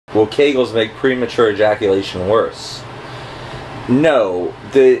Will Kegels make premature ejaculation worse? No,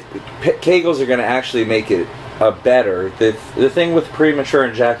 the Kegels are going to actually make it better. The thing with premature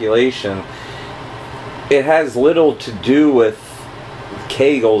ejaculation, it has little to do with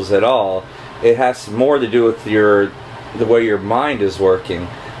Kegels at all. It has more to do with the way your mind is working.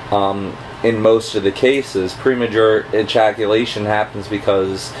 In most of the cases, premature ejaculation happens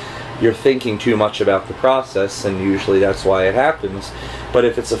because you're thinking too much about the process, and usually that's why it happens. But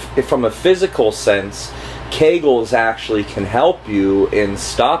if from a physical sense, Kegels actually can help you in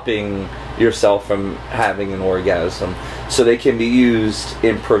stopping yourself from having an orgasm. So they can be used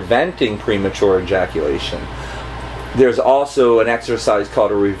in preventing premature ejaculation. There's also an exercise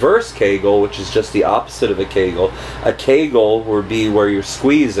called a reverse Kegel, which is just the opposite of a Kegel. A Kegel would be where you're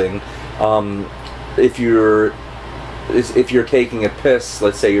squeezing. If you're taking a piss,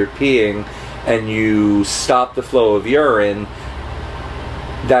 let's say you're peeing, and you stop the flow of urine,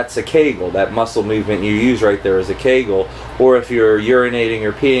 that's a Kegel. That muscle movement you use right there is a Kegel. Or if you're urinating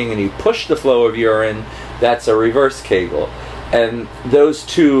or peeing and you push the flow of urine, that's a reverse Kegel. And those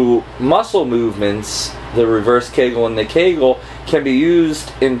two muscle movements, the reverse Kegel and the Kegel, can be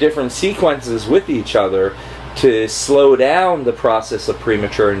used in different sequences with each other to slow down the process of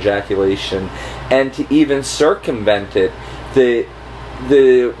premature ejaculation and to even circumvent it.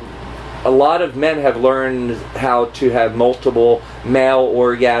 A lot of men have learned how to have multiple male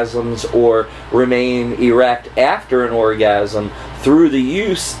orgasms or remain erect after an orgasm through the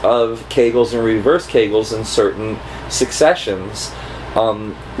use of Kegels and reverse Kegels in certain successions.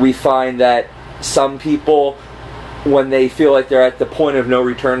 We find that some people, when they feel like they're at the point of no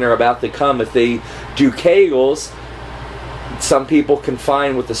return, they're about to come, if they do Kegels, some people can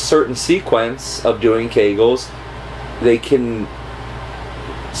find with a certain sequence of doing Kegels, they can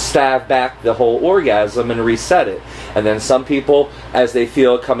stab back the whole orgasm and reset it. And then some people, as they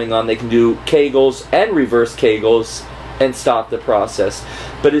feel it coming on, they can do Kegels and reverse Kegels and stop the process.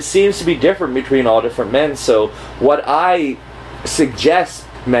 But it seems to be different between all different men. So what I suggest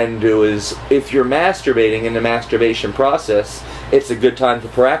men do is, if you're masturbating in the masturbation process, it's a good time to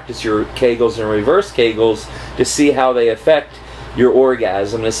practice your Kegels and reverse Kegels to see how they affect your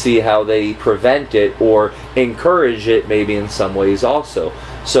orgasm, to see how they prevent it or encourage it maybe in some ways also.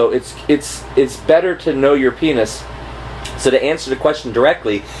 So it's better to know your penis. So to answer the question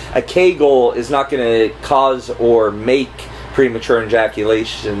directly, a Kegel is not going to cause or make premature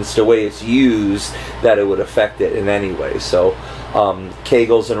ejaculations the way it's used that it would affect it in any way. So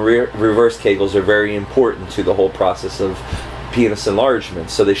Kegels and reverse Kegels are very important to the whole process of penis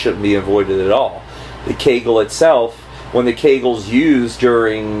enlargement, so they shouldn't be avoided at all. The Kegel itself, when the Kegel's used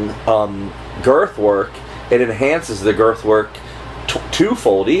during girth work, it enhances the girth work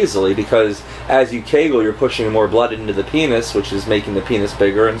twofold easily, because as you Kegel, you're pushing more blood into the penis, which is making the penis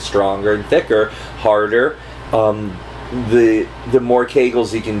bigger and stronger and thicker, harder. The more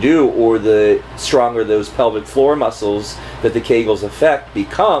Kegels you can do, or the stronger those pelvic floor muscles that the Kegels affect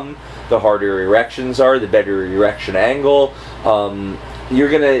become, the harder erections are, the better erection angle.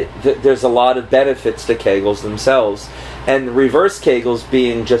 There's a lot of benefits to Kegels themselves, and reverse Kegels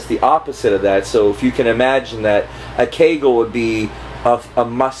being just the opposite of that. So if you can imagine that a Kegel would be a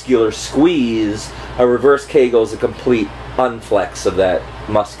muscular squeeze, a reverse Kegel is a complete unflex of that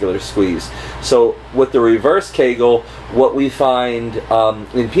muscular squeeze. So with the reverse Kegel, what we find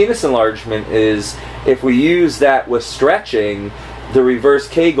in penis enlargement is, if we use that with stretching, the reverse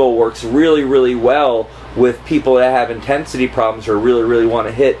Kegel works really, really well with people that have intensity problems or really, really want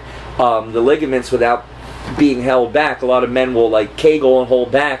to hit the ligaments without being held back. A lot of men will like Kegel and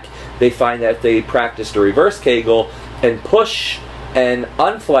hold back. They find that if they practice the reverse Kegel and push and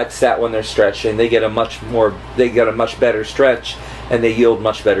unflex that when they're stretching, they get a much better stretch, and they yield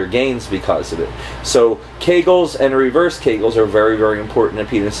much better gains because of it. So Kegels and reverse Kegels are very, very important in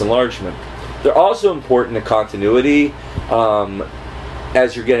penis enlargement. They're also important in continuity.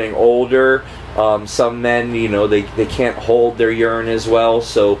 As you're getting older, some men, they can't hold their urine as well,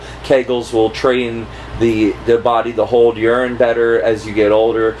 so Kegels will train the body to hold urine better as you get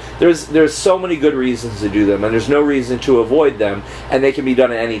older. There's so many good reasons to do them, and there's no reason to avoid them, and they can be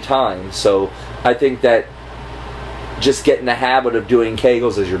done at any time. So I think that just get in the habit of doing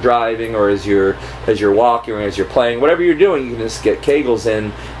Kegels as you're driving, or as you're walking, or as you're playing, whatever you're doing, you can just get Kegels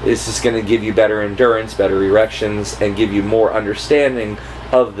in. It's just going to give you better endurance, better erections, and give you more understanding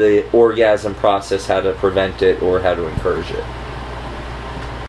of the orgasm process, how to prevent it or how to encourage it.